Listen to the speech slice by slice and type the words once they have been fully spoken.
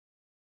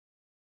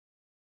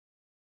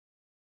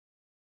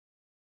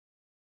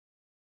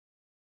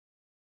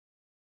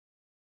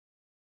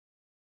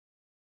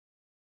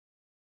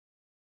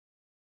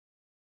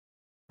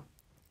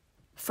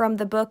From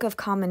the Book of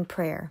Common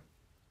Prayer.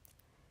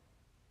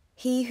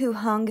 He who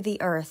hung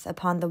the earth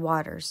upon the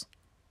waters,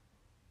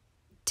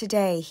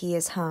 today he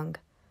is hung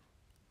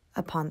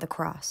upon the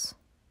cross.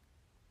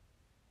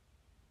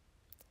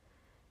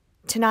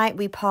 Tonight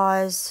we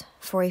pause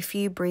for a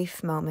few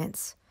brief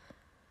moments.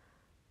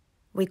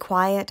 We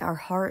quiet our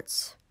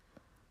hearts.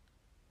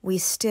 We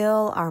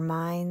still our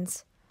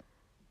minds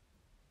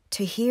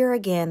to hear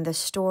again the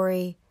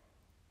story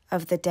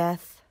of the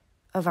death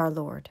of our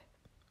Lord.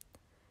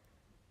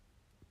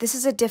 This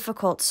is a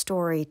difficult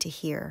story to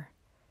hear.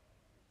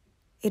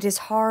 It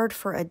is hard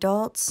for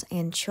adults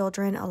and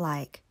children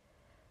alike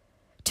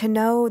to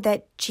know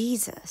that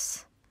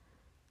Jesus,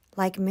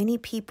 like many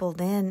people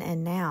then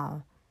and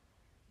now,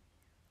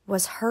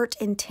 was hurt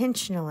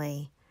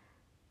intentionally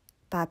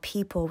by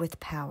people with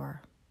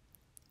power.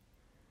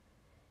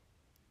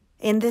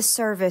 In this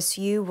service,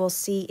 you will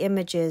see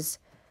images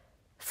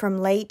from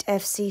late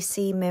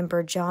FCC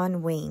member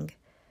John Wing,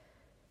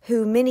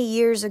 who many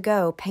years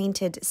ago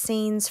painted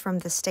scenes from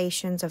the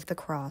Stations of the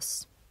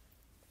Cross.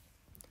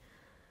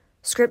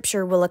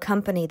 Scripture will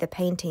accompany the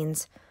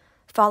paintings,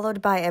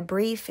 followed by a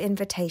brief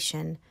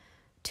invitation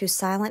to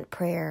silent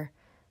prayer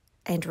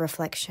and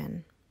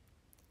reflection.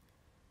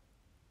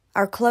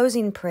 Our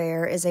closing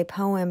prayer is a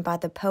poem by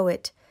the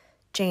poet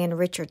Jan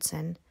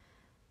Richardson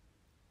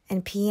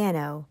and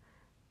piano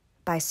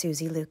by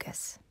Susie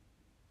Lucas.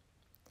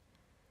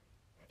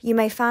 You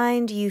may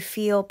find you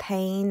feel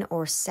pain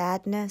or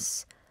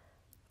sadness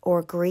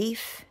or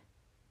grief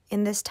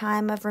in this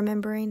time of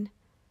remembering.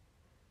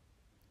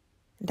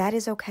 That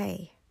is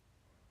okay.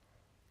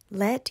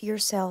 Let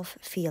yourself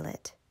feel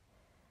it.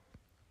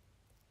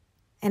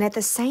 And at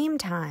the same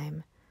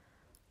time,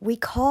 we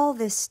call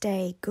this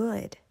day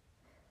good.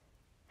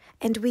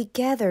 And we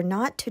gather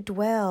not to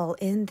dwell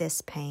in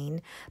this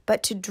pain,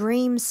 but to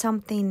dream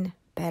something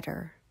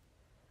better.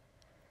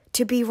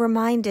 To be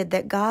reminded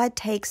that God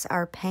takes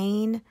our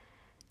pain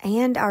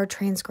and our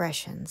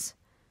transgressions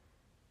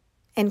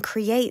and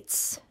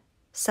creates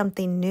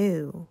something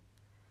new,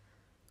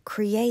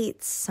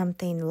 creates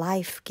something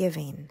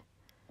life-giving,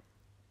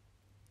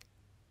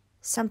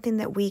 something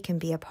that we can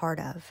be a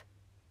part of.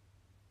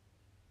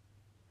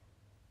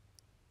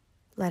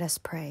 Let us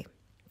pray.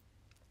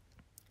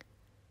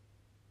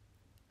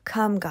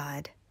 Come,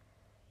 God,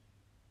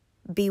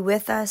 be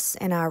with us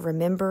in our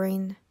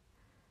remembering.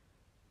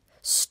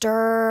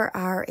 Stir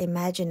our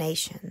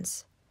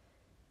imaginations.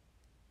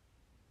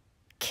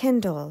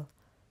 Kindle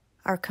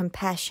our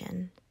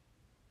compassion.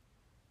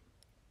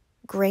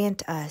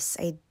 Grant us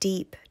a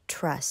deep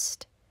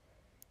trust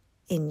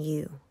in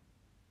you.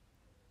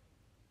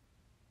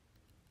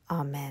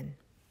 Amen.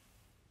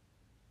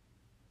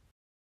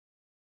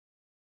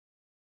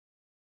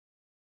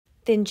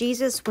 Then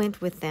Jesus went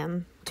with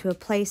them to a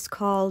place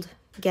called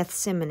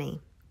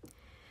Gethsemane,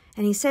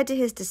 and he said to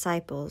his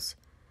disciples,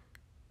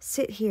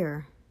 "Sit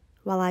here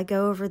while I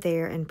go over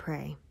there and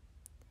pray."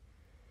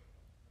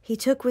 He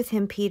took with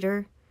him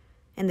Peter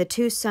and the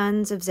 2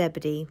 sons of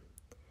Zebedee,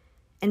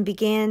 and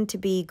began to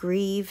be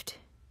grieved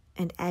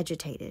and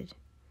agitated.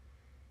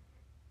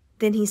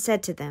 Then he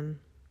said to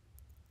them,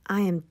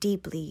 "I am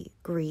deeply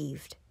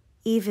grieved,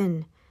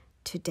 even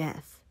to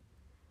death.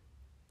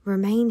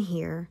 Remain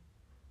here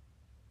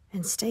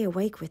and stay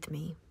awake with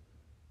me."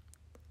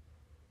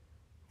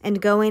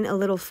 And going a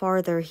little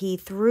farther, he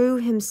threw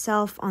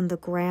himself on the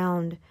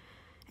ground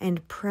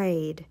and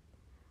prayed,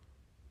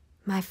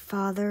 "My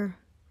Father,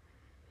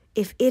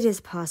 if it is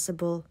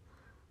possible,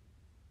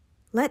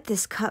 let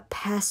this cup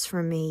pass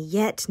from me,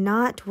 yet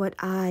not what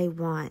I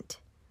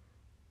want,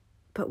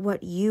 but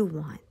what you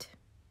want."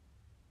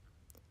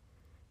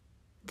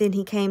 Then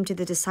he came to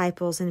the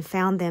disciples and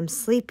found them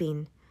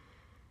sleeping.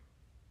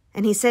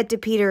 And he said to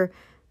Peter,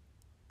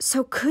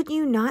 "So could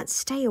you not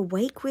stay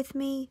awake with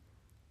me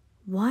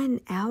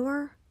 1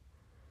 hour?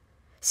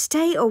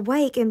 Stay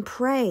awake and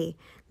pray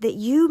that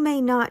you may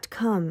not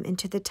come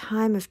into the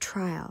time of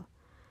trial.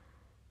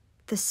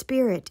 The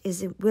spirit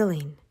is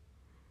willing,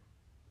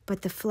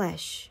 but the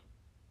flesh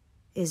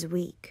is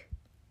weak."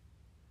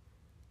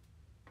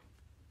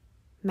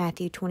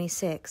 Matthew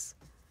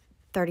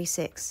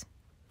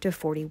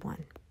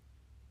 26:36-41.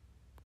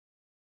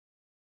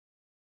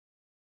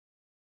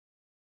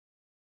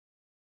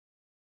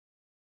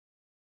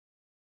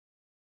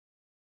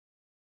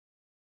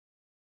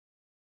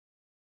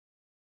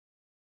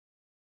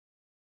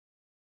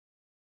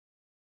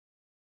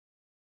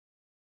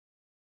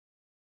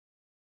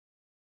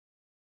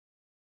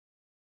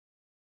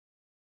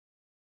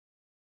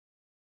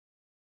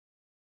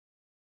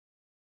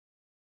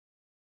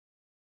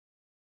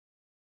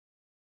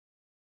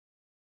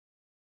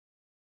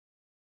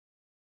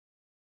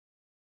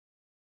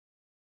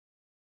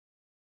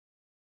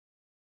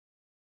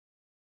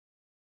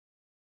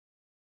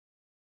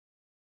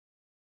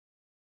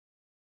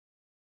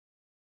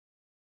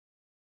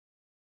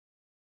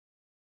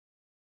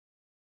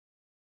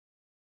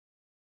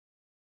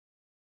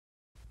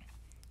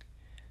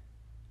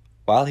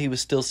 While he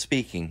was still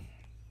speaking,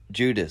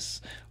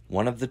 Judas,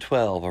 one of the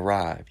 12,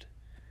 arrived.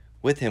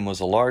 With him was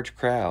a large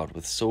crowd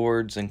with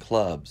swords and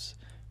clubs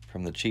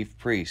from the chief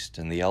priest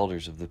and the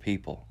elders of the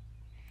people.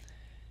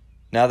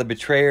 Now the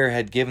betrayer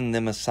had given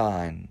them a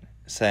sign,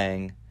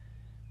 saying,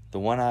 "The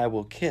one I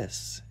will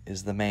kiss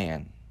is the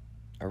man.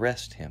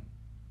 Arrest him."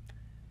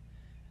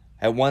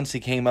 At once he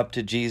came up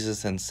to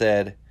Jesus and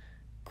said,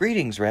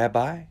 "Greetings,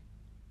 Rabbi,"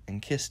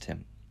 and kissed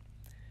him.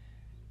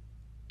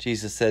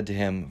 Jesus said to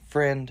him,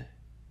 "Friend,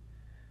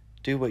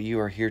 do what you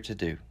are here to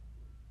do."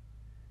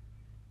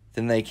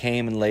 Then they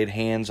came and laid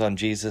hands on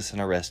Jesus and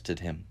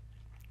arrested him.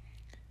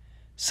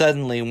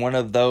 Suddenly one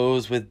of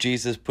those with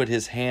Jesus put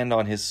his hand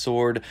on his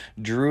sword,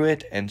 drew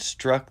it, and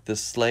struck the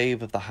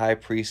slave of the high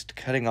priest,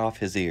 cutting off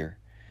his ear.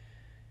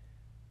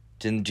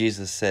 Then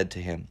Jesus said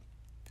to him,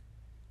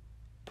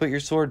 "Put your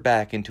sword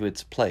back into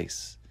its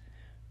place,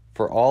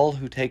 for all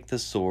who take the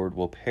sword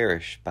will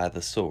perish by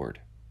the sword.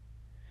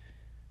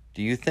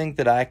 Do you think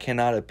that I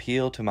cannot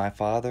appeal to my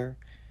Father,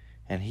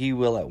 and he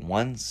will at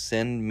once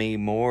send me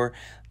more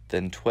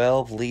than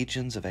 12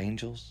 legions of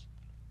angels?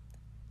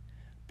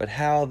 But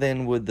how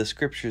then would the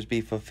Scriptures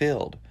be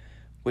fulfilled,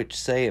 which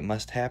say it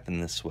must happen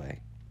this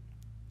way?"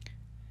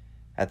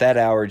 At that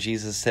hour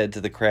Jesus said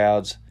to the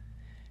crowds,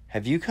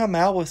 "Have you come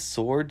out with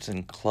swords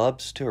and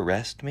clubs to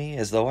arrest me,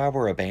 as though I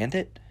were a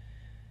bandit?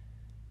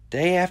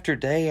 Day after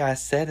day I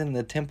sat in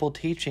the temple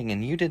teaching,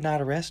 and you did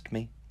not arrest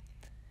me.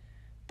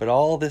 But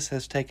all this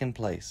has taken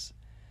place,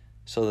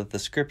 so that the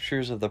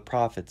Scriptures of the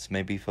prophets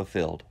may be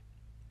fulfilled."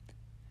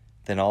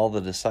 Then all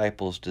the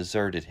disciples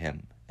deserted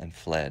him and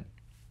fled.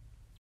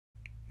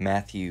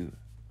 Matthew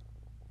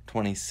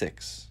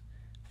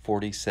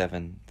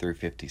 26:47 through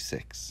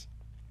 56.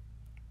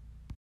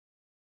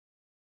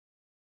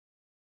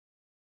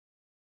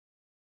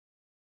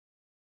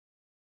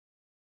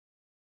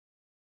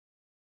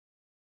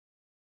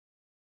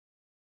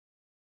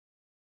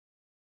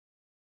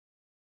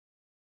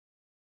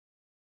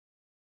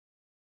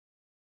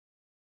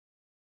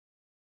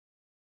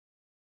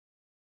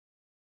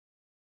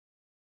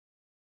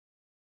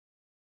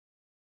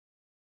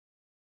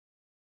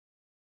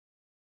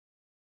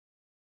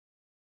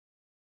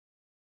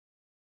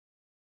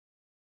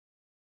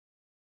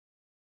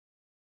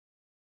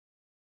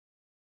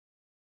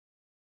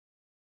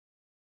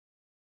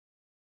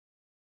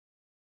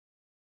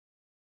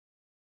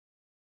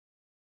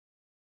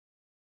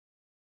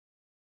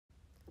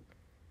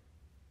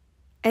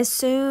 As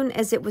soon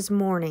as it was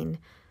morning,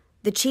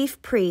 the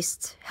chief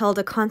priests held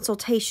a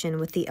consultation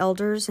with the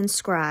elders and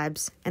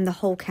scribes and the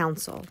whole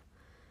council.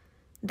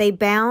 They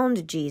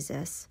bound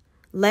Jesus,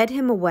 led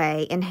him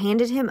away, and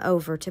handed him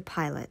over to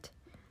Pilate.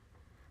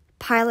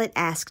 Pilate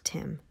asked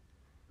him,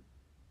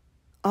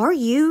 "Are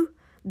you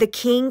the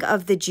king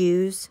of the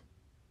Jews?"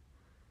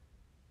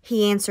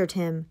 He answered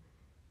him,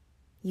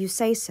 "You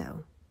say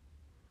so."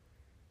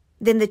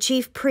 Then the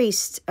chief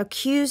priests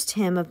accused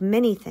him of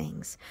many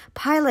things.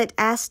 Pilate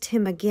asked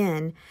him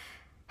again,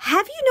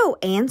 "Have you no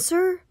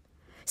answer?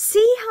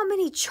 See how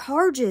many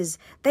charges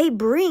they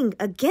bring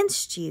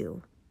against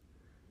you."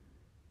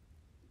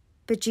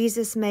 But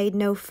Jesus made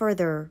no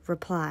further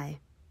reply,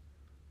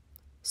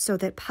 so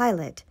that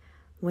Pilate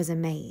was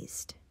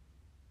amazed.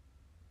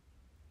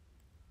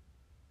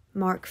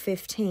 Mark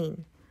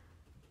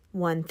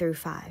 15:1 through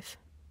 5.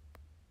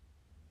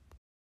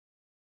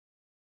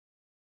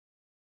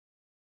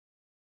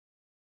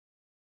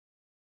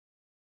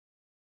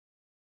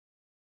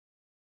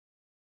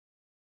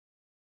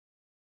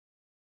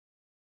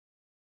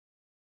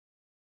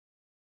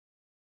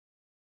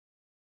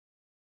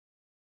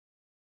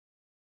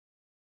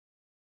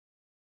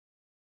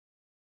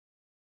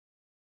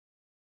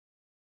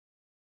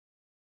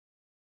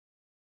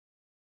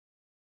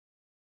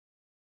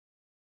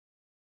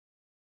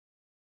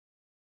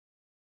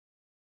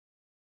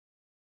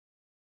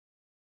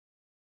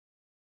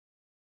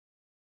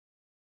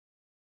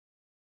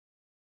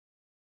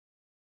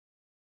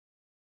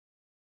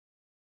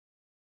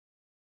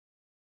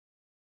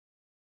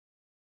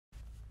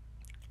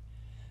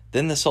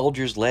 Then the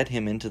soldiers led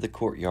him into the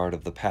courtyard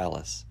of the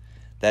palace,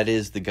 that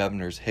is, the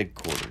governor's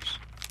headquarters.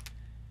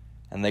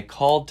 And they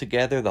called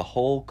together the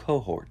whole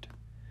cohort.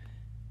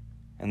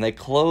 And they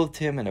clothed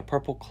him in a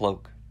purple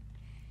cloak.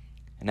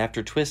 And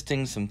after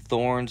twisting some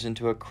thorns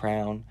into a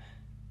crown,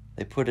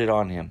 they put it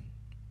on him.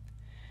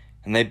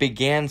 And they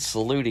began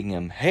saluting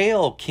him,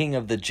 "Hail, King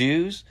of the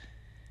Jews!"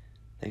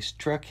 They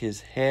struck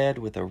his head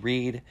with a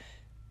reed,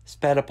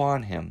 spat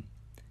upon him,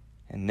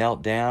 and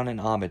knelt down in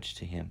homage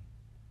to him.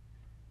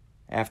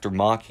 After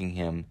mocking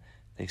him,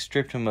 they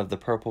stripped him of the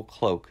purple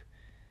cloak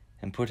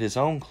and put his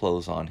own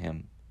clothes on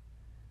him.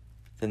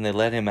 Then they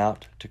led him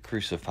out to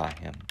crucify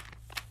him.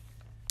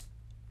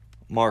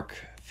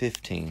 Mark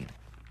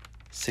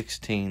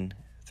 15:16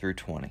 through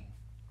 20.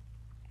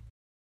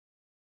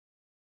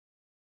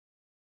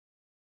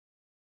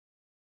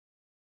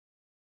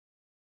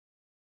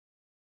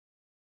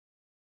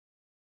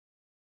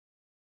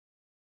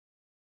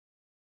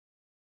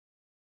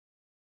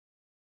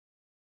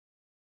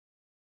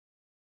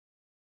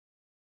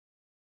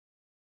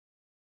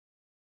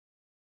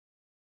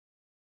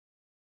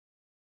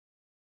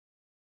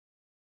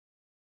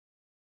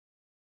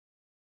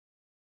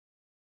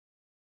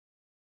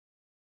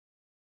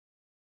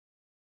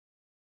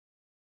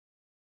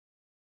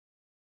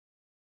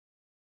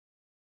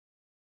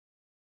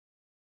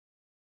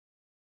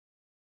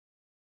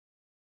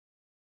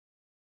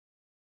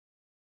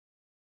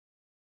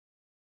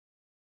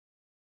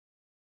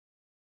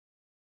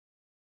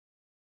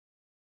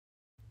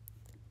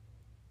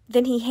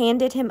 Then he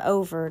handed him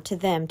over to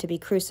them to be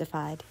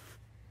crucified.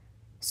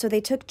 So they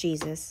took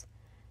Jesus,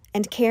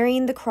 and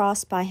carrying the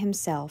cross by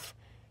himself,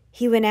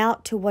 he went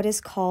out to what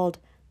is called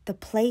the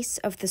place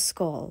of the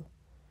skull,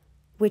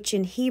 which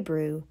in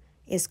Hebrew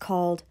is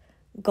called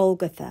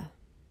Golgotha.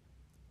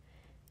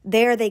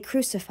 There they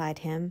crucified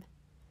him,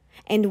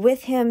 and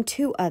with him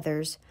 2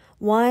 others,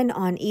 one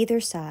on either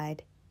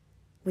side,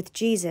 with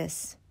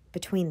Jesus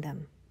between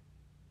them.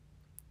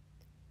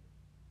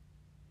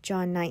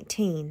 John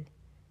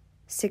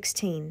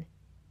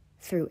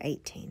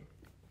 19:16-18.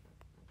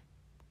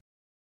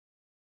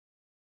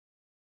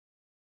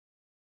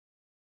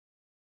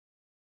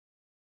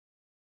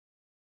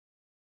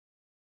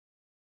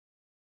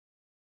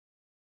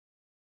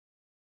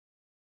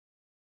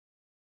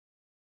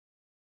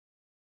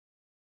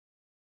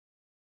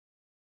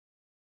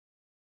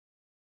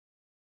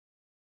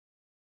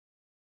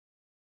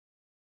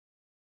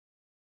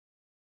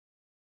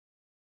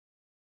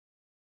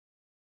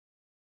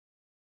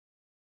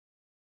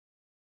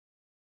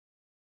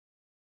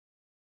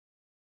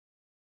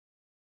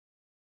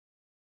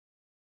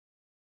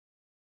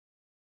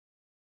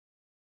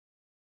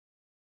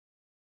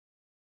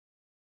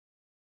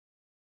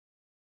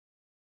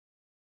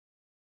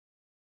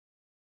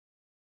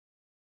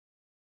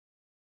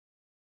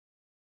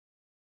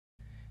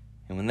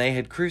 And when they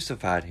had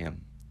crucified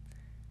him,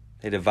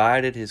 they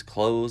divided his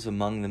clothes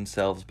among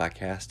themselves by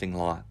casting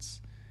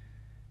lots.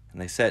 And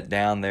they sat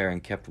down there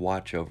and kept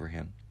watch over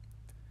him.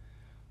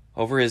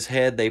 Over his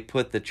head they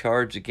put the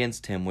charge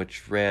against him,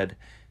 which read,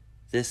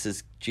 "This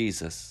is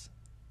Jesus,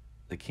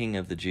 the King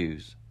of the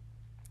Jews."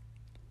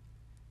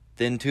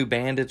 Then 2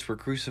 bandits were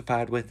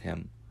crucified with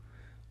him,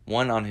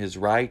 one on his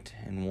right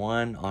and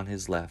one on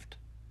his left.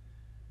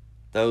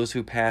 Those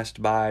who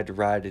passed by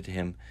derided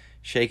him,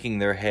 shaking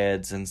their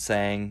heads and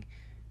saying,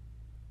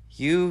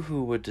 "You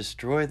who would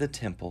destroy the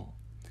temple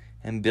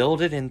and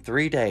build it in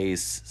 3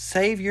 days,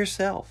 save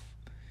yourself.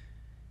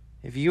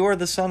 If you are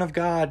the Son of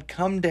God,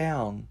 come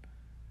down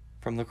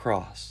from the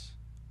cross."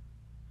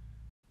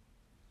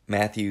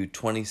 Matthew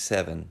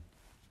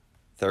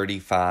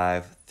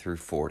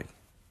 27:35-40.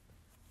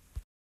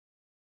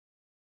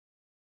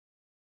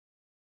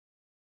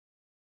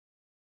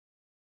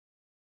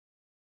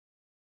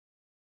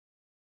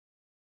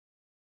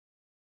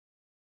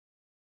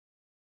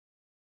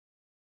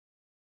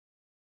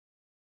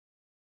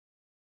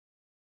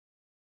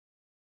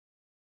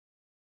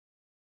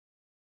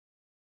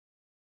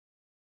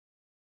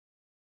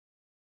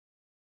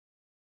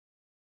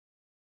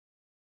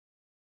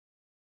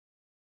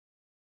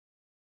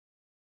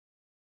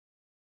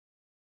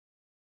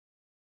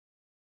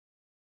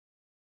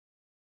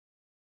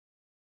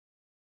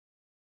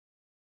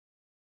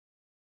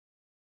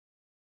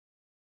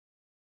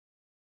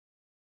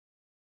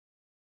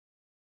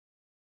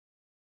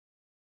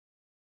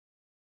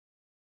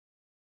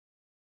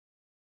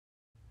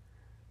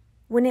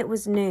 When it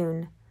was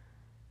noon,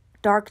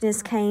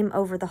 darkness came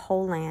over the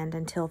whole land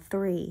until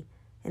 3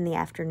 in the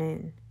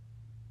afternoon.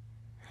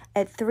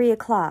 At 3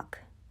 o'clock,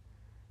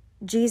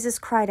 Jesus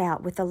cried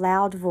out with a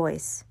loud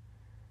voice,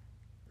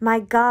 my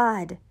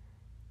God,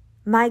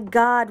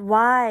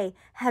 why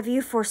have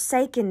you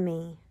forsaken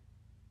me?"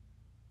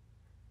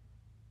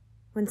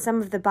 When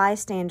some of the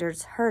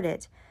bystanders heard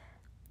it,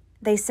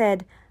 they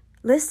said,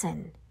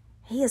 "Listen,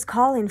 he is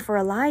calling for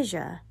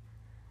Elijah."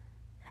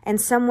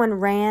 And someone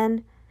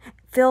ran,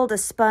 filled a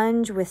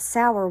sponge with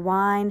sour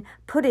wine,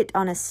 put it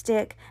on a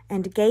stick,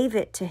 and gave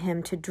it to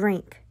him to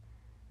drink,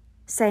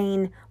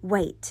 saying,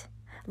 "Wait,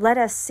 let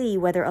us see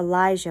whether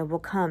Elijah will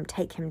come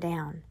take him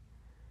down."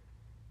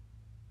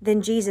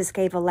 Then Jesus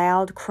gave a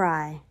loud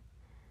cry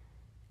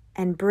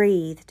and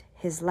breathed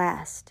his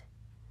last.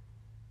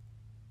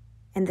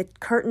 And the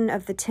curtain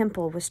of the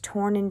temple was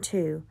torn in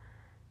 2,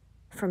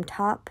 from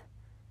top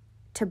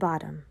to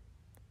bottom.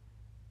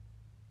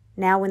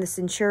 Now when the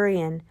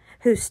centurion,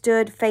 who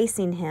stood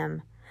facing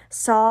him,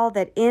 saw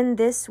that in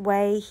this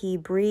way he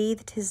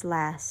breathed his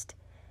last,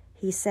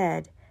 he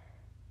said,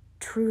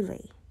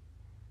 "Truly,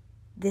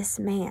 this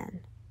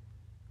man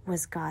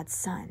was God's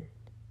Son."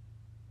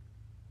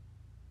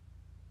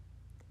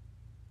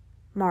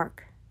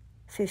 Mark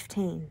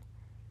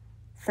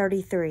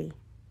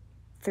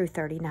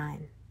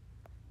 15:33-39.